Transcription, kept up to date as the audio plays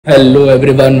Hello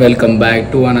everyone, welcome back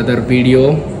to another video.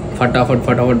 फटाफट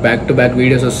back to back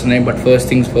videos వస్తున్నాయి. But first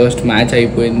things first match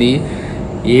అయిపోయింది.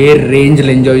 ఏ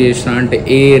రేంజ్లో enjoy చేసినా అంటే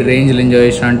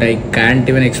I can't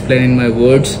even explain in my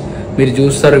words. మీరు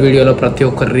చూస్తారు వీడియోలో ప్రతి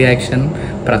ఒక్క రియాక్షన్,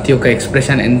 ప్రతి ఒక్క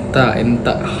ఎక్స్ప్రెషన్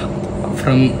ఎంత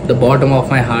from the bottom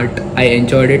of my heart I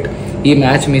enjoyed it. ఈ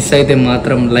మ్యాచ్ మిస్ అయితే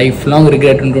మాత్రం లైఫ్ లాంగ్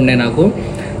రిగ్రెట్ ఉంటుండే నాకు.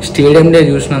 స్టేడియంలో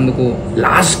చూసినందుకు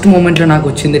లాస్ట్ మూమెంట్లో నాకు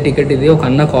వచ్చింది టికెట్. ఇది ఒక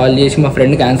అన్న కాల్ చేసి మా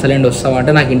ఫ్రెండ్ క్యాన్సల్ అయ్యి వస్తావా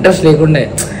అంటే నాకు ఇంట్రెస్ట్ లేకుండే,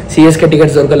 సిఎస్కే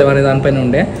టికెట్స్ దొరకలేవు అనే దానిపైన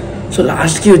ఉండే. సో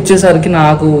లాస్ట్కి వచ్చేసరికి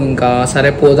నాకు ఇంకా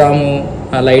సరే పోదాము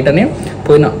లైట్ అని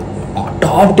పోయినా.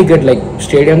 టాప్ టికెట్, లైక్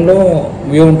స్టేడియంలో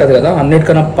వ్యూ ఉంటుంది కదా,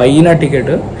 అన్నిటికన్నా పైన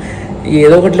టికెట్.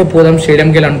 ఏదో ఒకటి పోదాం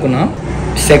స్టేడియంకి వెళ్ళి అనుకున్నా.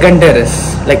 Second terrace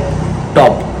like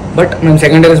top, but మేము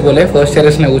సెకండ్ టెరెస్ పోలే, ఫస్ట్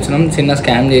టెరెస్లో కూర్చున్నాం. చిన్న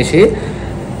స్కామ్ చేసి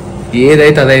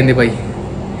ఏదైతే అదైంది పై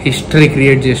హిస్టరీ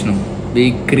క్రియేట్ చేసినాం. We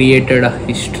created a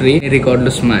history.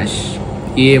 రికార్డులు స్మాష్.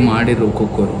 ఏం ఆడిర్రు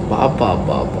ఒక్కొక్కరు, బాబా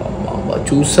బాబా బాబా.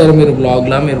 చూస్తారు మీరు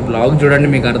బ్లాగ్లా, మీరు బ్లాగ్ చూడండి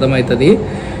మీకు అర్థమవుతుంది.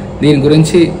 దీని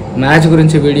గురించి మ్యాచ్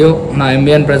గురించి వీడియో నా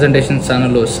ఎంబీఎన్ ప్రెజెంటేషన్స్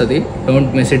ఛానల్లో వస్తుంది.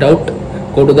 Don't miss it out.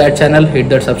 Go to that channel, hit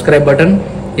that subscribe button.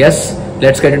 Yes,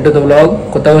 let's get in to the vlog.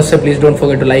 కొత్తగా వస్తే please don't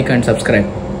forget to like and subscribe.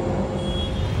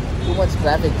 Too much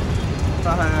traffic.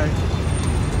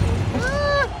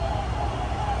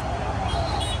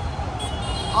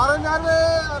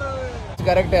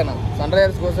 కరెక్టేనా sun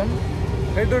Risers కోసం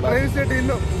train set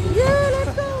ఇల్లు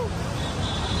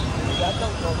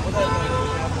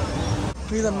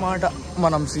ఇదన్నమాట.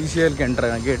 మనం శ్రీశైల్కి enter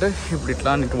అయిన gate. ఇప్పుడు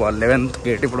ఇట్లా 11th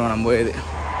గేట్ ఇప్పుడు మనం పోయేది.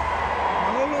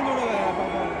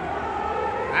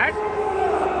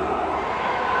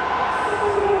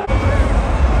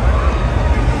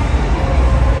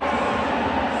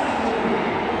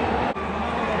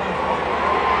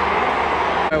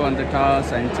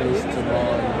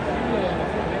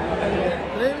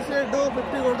 ట్రైన్ సెట్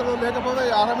 50 కొట్టదు, లేకపోతే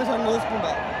ఆరామేసి అని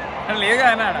చూసుకుంటా లేగా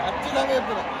ఖచ్చితంగా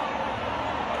చెప్తున్నా.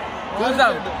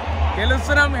 చూసాం,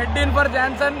 గెలుస్తున్నాం. హెడ్ ఇన్ ఫర్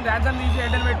జాన్సన్ తీసి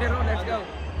హెడ్ ఇన్ పెట్టారు. Let's go.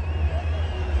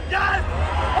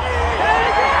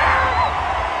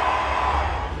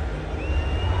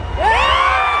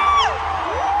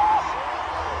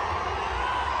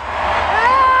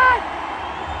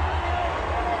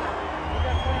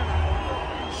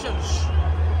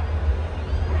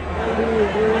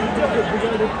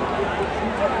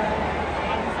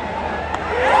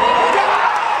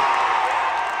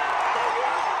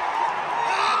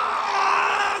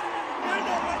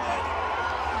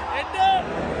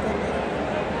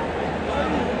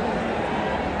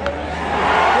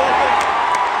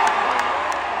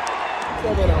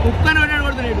 కుక్కని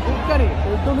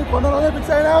కొండలోనే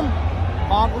ఫిక్స్ అయినాం.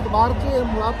 మార్చి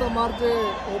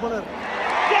ఓపెనర్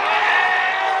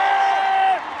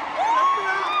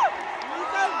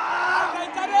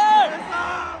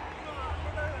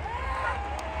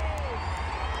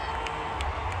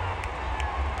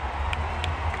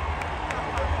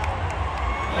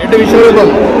విశ్వరూపం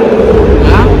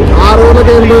 6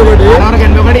 ఓవర్లకి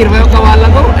 81, 21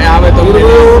 వాళ్ళకు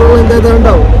 59. ఎంతైతే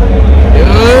అంటావు?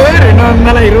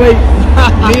 220.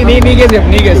 నీకే చెప్పు,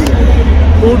 నీకే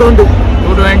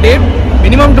 220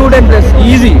 minimum 210 plus.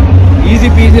 Easy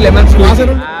PG lemon squeeze.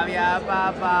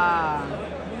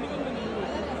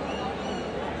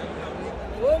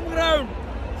 Home ground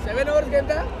 7 overs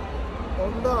ఎంత?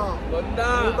 100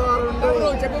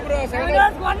 చెప్పు బ్రో. 7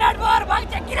 ఓవర్స్ 104 బాగా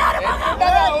చెక్కినారు.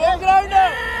 Home ground.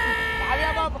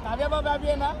 కావ్య బాబు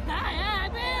హ్యాపీనా?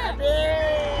 హ్యాపీ.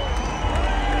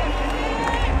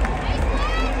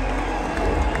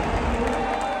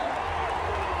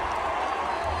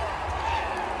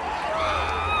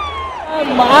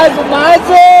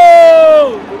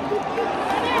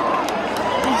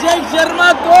 విజయ్ శర్మ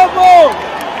తోపు.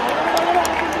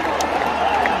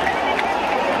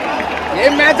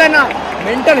 ఏం మ్యాచ్ అన్నా,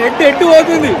 మెంటల్ హెడ్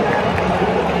పోతుంది.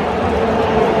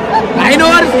 9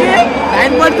 ఓవర్స్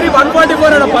 9.3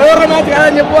 144 అన్న 10 ఓవర్ల మ్యాచ్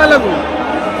కాదని చెప్పు వాళ్ళకు.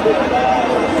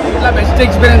 ఇట్లా బెస్ట్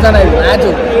ఎక్స్పీరియన్స్ అనేది మ్యాచ్.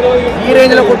 ఈ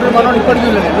రేంజ్ లో కొట్టుడు మనం ఇప్పటికి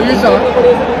చూడలేదు. నువ్వు చూసావా?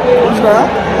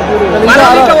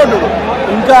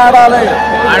 ఇంకా ఆడాలి.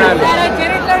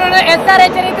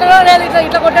 చరిత్రలో లేదు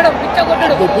ఇట్లా కొట్టడం. పిచ్చ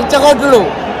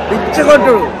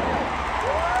కొట్టుడు.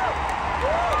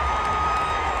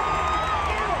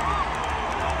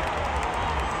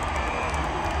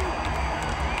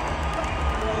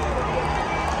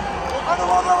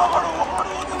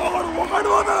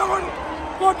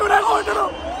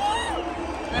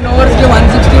 ఓవర్స్ కి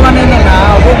 161 అయిందన్నా.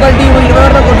 ఒక్కొక్క టీం 20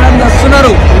 ఓవర్లు కొట్టడానికి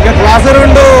వస్తున్నారు. ఇంకా క్లాసర్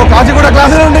ఉండు, కాచిగూడ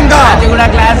క్లాసర్ ఉండు. ఇంకా కాచిగూడ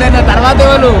క్లాస్ అయిన తర్వాత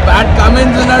వాళ్ళు బ్యాట్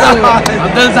కమిన్స్ ఉన్నాడు,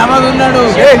 అబ్దుల్ సమద్ ఉన్నాడు,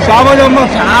 షాబాజ్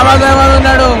అహ్మద్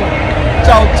ఉన్నాడు.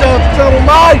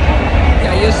 ముంబై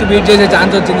హైయెస్ట్ బీట్ చేసే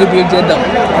ఛాన్స్ వచ్చింది, బీట్ చేద్దాం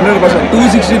 100%.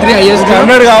 263 హైయెస్ట్,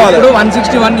 100 కావాలి. ఇప్పుడు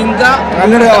 161, ఇంకా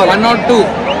 100 కావాలి. 102,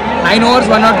 9 overs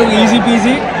 102, ఈజీ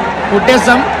పీజీ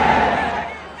కొట్టేస్తాం.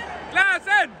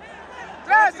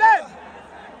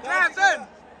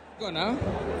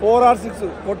 4 or 6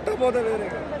 కొట్టపోతే వేరే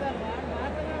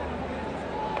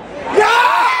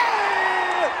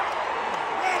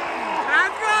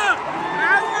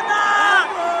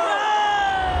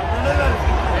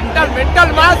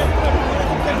మెంటల్ మాస్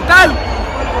మెంటల్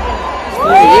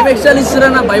ఏం ఎక్స్ట్రా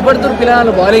ఇస్తారన్న, భయపడుతున్నారు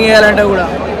పిల్లలు బౌలింగ్ వేయాలంటే కూడా.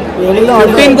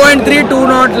 15.3,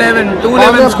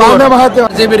 211 స్కోర్,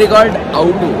 ఆర్సీబీ రికార్డ్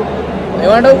అవుట్.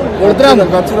 ఏమంటావు?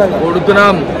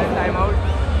 కొడుతున్నాం.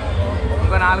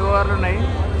 ఇంకా 4 ఓవర్లు ఉన్నాయి.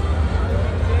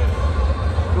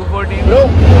 214.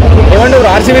 ఏమంటారు?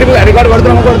 RCB record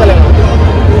కొడుతున్నామా కొడతలేము?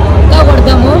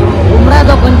 కొడతాము.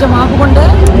 బుమ్రాతో కొంచెం ఆపుకుంటే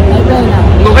అయిపోయింది.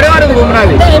 ఇంకొకటే వాడు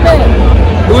బుమ్రాది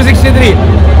 263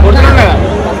 కొడుతున్నాం కదా,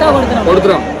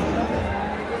 కొడుతున్నాం.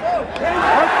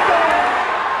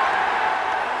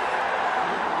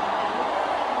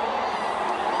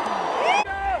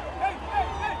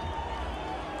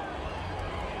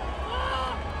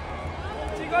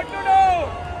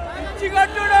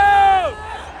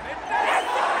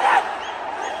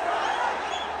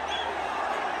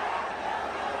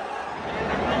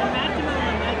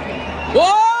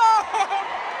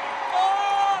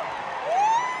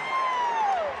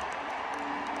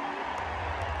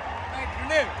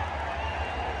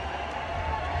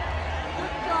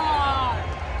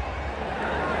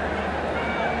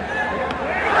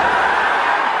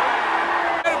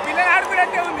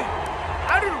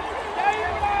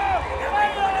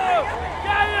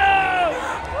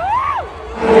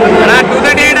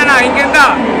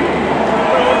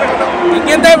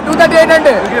 ఇంకెంత 238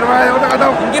 అంటే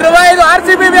 25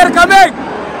 ఆర్సీబీ వేర్ కమింగ్.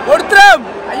 కొడుతున్నాం,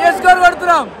 హైయెస్ట్ స్కోర్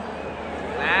కొడుతున్నాం.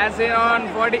 Match on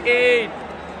 48.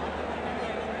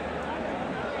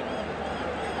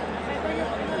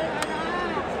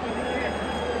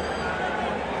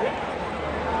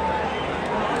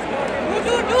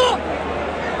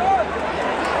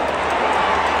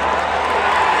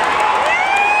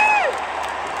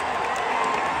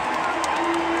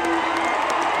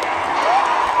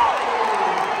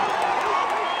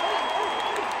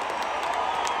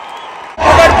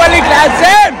 క్లాస్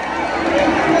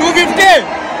 250,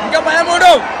 ఇంకా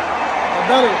 13,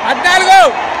 14,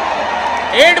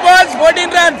 8 balls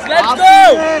 14 runs. Let's go,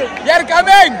 we are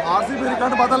coming. RCB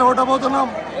record బద్దలు కొట్టబోతున్నాం.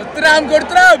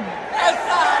 కొడుతున్నాం.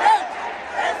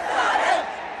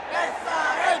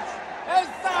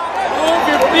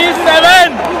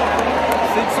 257,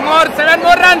 7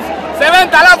 more runs,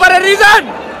 7th all for a reason.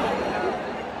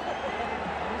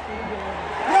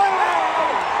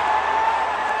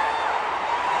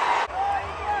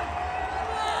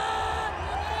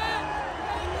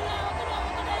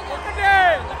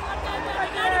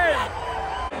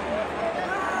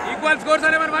 Equal scores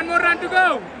are ever, 1 more run to go.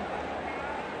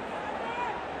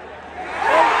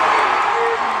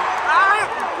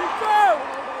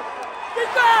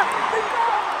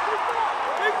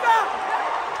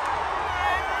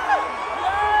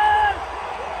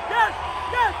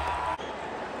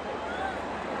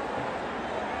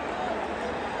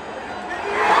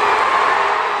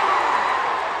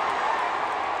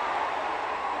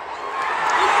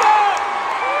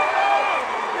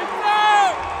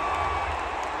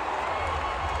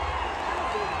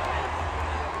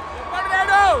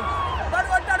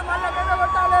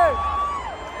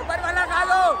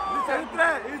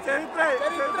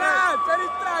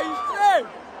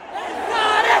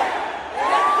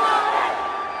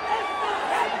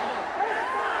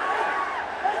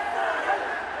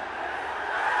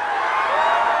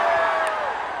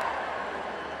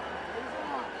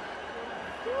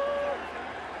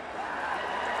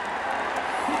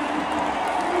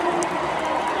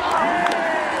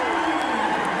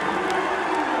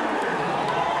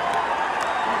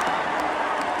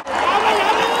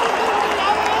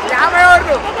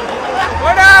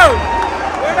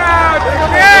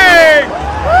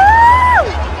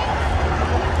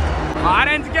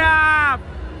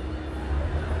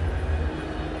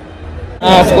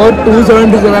 Score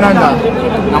 277 అంట,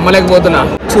 నమ్మలేకపోతున్నా.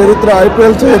 చరిత్ర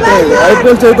IPL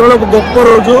చరిత్రలో ఒక గొప్ప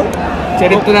రోజు.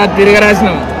 చరిత్ర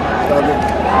తిరగరాసినాం,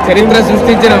 చరిత్ర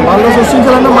సృష్టించినాం. మళ్ళీ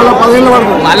సృష్టించాలంటే మళ్ళీ 10 ఏళ్ళు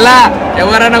పడుతుంది. మళ్ళా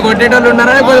ఎవరైనా కొట్టేటోళ్ళు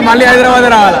ఉన్నారా, లేకపోతే మళ్ళీ హైదరాబాద్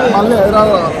రావాలా? మళ్ళీ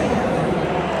హైదరాబాద్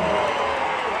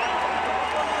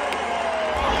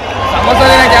సమోసా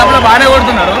తినే గ్యాప్ లో బాగానే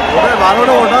కొడుతున్నారు. బాగా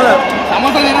కొట్టాలి.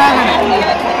 సమోసా తినాలని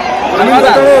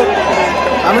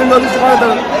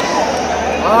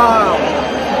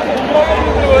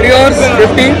 3 overs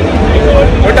 50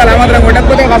 కొట్టాలి. మాత్రం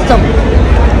కొట్టకపోతే కష్టం.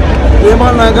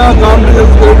 ఏమన్నాక కాంపిటేటివ్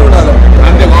స్పిరిట్ ఉండాలి.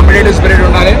 అంతే, కాంపిటేటివ్ స్పిరిట్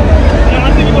ఉండాలి.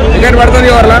 టికెట్ పడుతుంది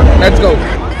వాళ్ళ. Let's go.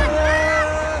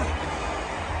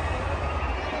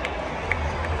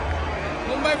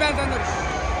 ముంబై ఫ్యాన్స్ అందరూ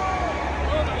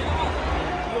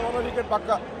wicket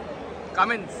Pakka.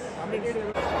 Cummins.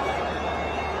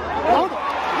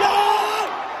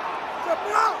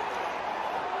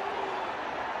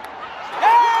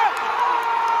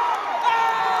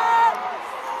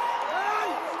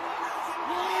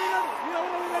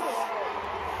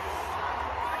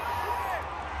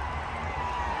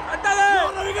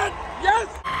 Yes!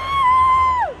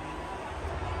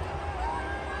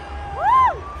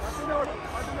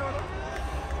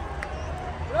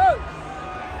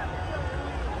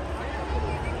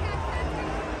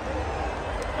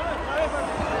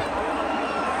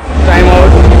 Time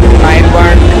out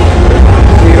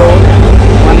 9.0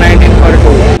 119 for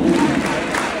 2.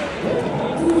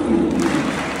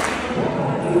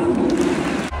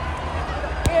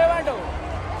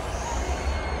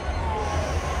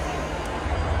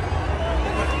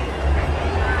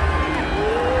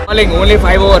 Only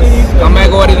 5 overs.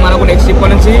 Comeback over ఇది మనకు. నెక్స్ట్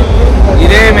ఇప్పటి నుంచి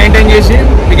ఇదే మెయింటైన్ చేసి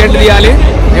వికెట్లు తీయాలి.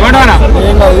 ఏమంటారా?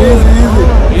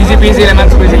 Easy PC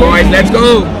lemons PC boys. Let's go.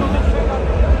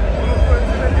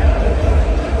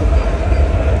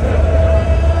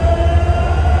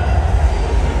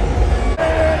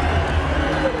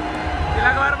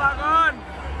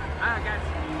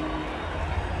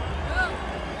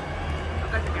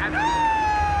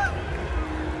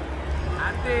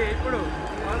 ఇప్పుడు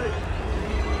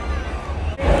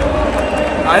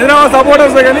హైదరాబాద్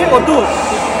సపోర్టర్స్ కానీ వద్దు.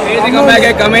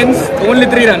 Only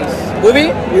 3 runs. భూవి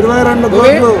 20 రన్లు.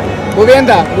 భూవి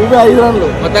ఎంత? 5 రన్లు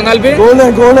మొత్తం కలిపి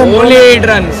ఓన్లీ 8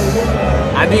 runs.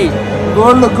 అది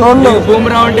గోల్డ్.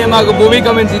 బూమ్రా ఉంటే మాకు భూవి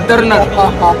కమిన్స్ ఇద్దరున్నారు.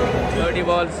 30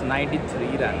 balls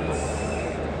 93 runs.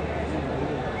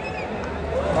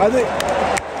 అది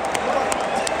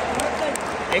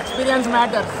experience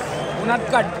matters. ఉన్నట్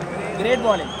cut. Great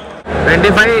bowling.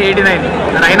 25-89.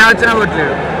 అయినా వచ్చినా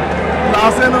కొట్టలేడు.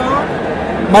 క్లాసేనా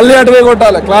మళ్ళీ అటు పోయి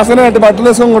కొట్టాలి. క్లాసేనా అటు బట్టలు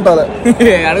వేసుకొని కొట్టాలి.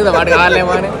 అడుగుదా వాడు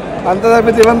కావాలేమో అని. అంత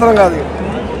తప్పించి ఇవంతరం కాదు.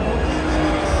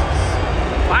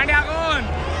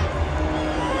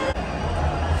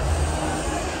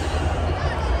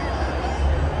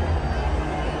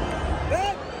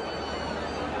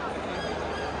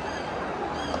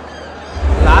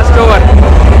 Last over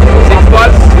 6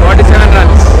 balls 47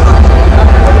 runs.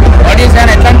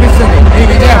 ఎట్లా అనిపిస్తుంది ఈ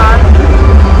విజయం?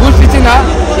 బూస్ట్ ఇచ్చిందా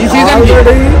ఈ సీజన్?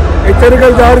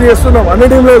 హెచ్చరికలు జారీ చేస్తున్నాం. అన్ని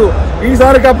టీం లేదు.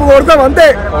 ఈసారి కప్పు కొడతాం. అంతే,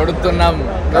 కొడుతున్నాం.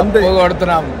 అంతే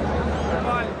కొడుతున్నాం.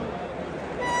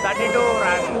 32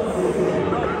 runs.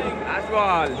 Last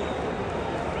ball.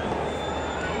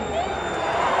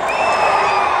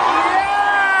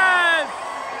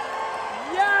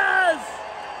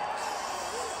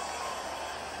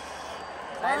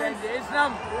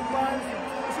 చేసినాం.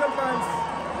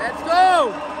 Let's go!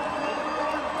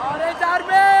 Orange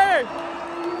Army!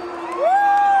 Woo!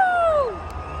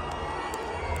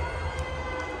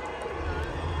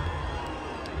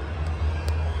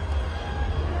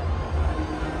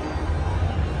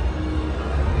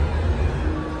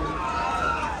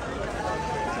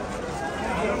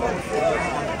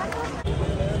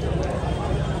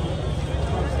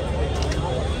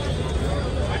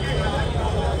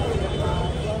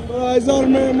 Sunrisers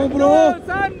మేము బ్రో.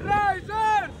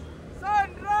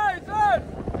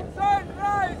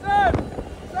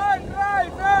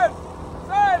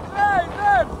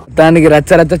 దానికి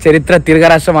రచ్చ చరిత్ర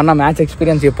తిరగరాష్ట్రం అన్న మ్యాచ్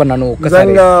ఎక్స్పీరియన్స్ చెప్పాను నన్ను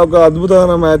ఒక్కసారి. ఒక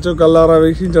అద్భుతమైన మ్యాచ్ కల్లారా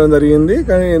వీక్షించడం జరిగింది.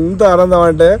 కానీ ఎంత ఆనందం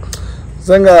అంటే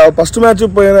నిజంగా ఫస్ట్ మ్యాచ్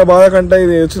పోయిన బాధ కంటే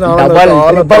ఇది వచ్చిన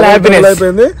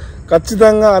అయిపోయింది.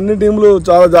 ఖచ్చితంగా అన్ని టీంలు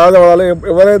చాలా జాగ్రత్త పడాలి.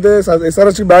 ఎవరైతే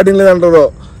ఎస్ఆర్హెచ్ బ్యాటింగ్ లేదంటారో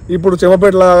ఇప్పుడు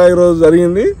చెమపేటలా ఈరోజు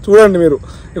జరిగింది. చూడండి మీరు,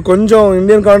 కొంచెం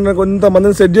ఇండియన్ కాంటినెంట్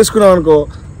కొంతమందిని సెట్ చేసుకున్నాం అనుకో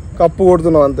కప్పు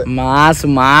కొడుతున్నాం. అంతే.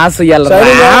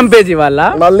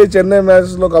 మళ్ళీ చెన్నై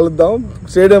మ్యాచ్ లో కలుద్దాం.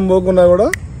 స్టేడియం పోకున్నా కూడా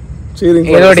చీరింగ్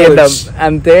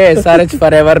అంతే. SRH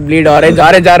for ever bleed orange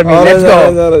army.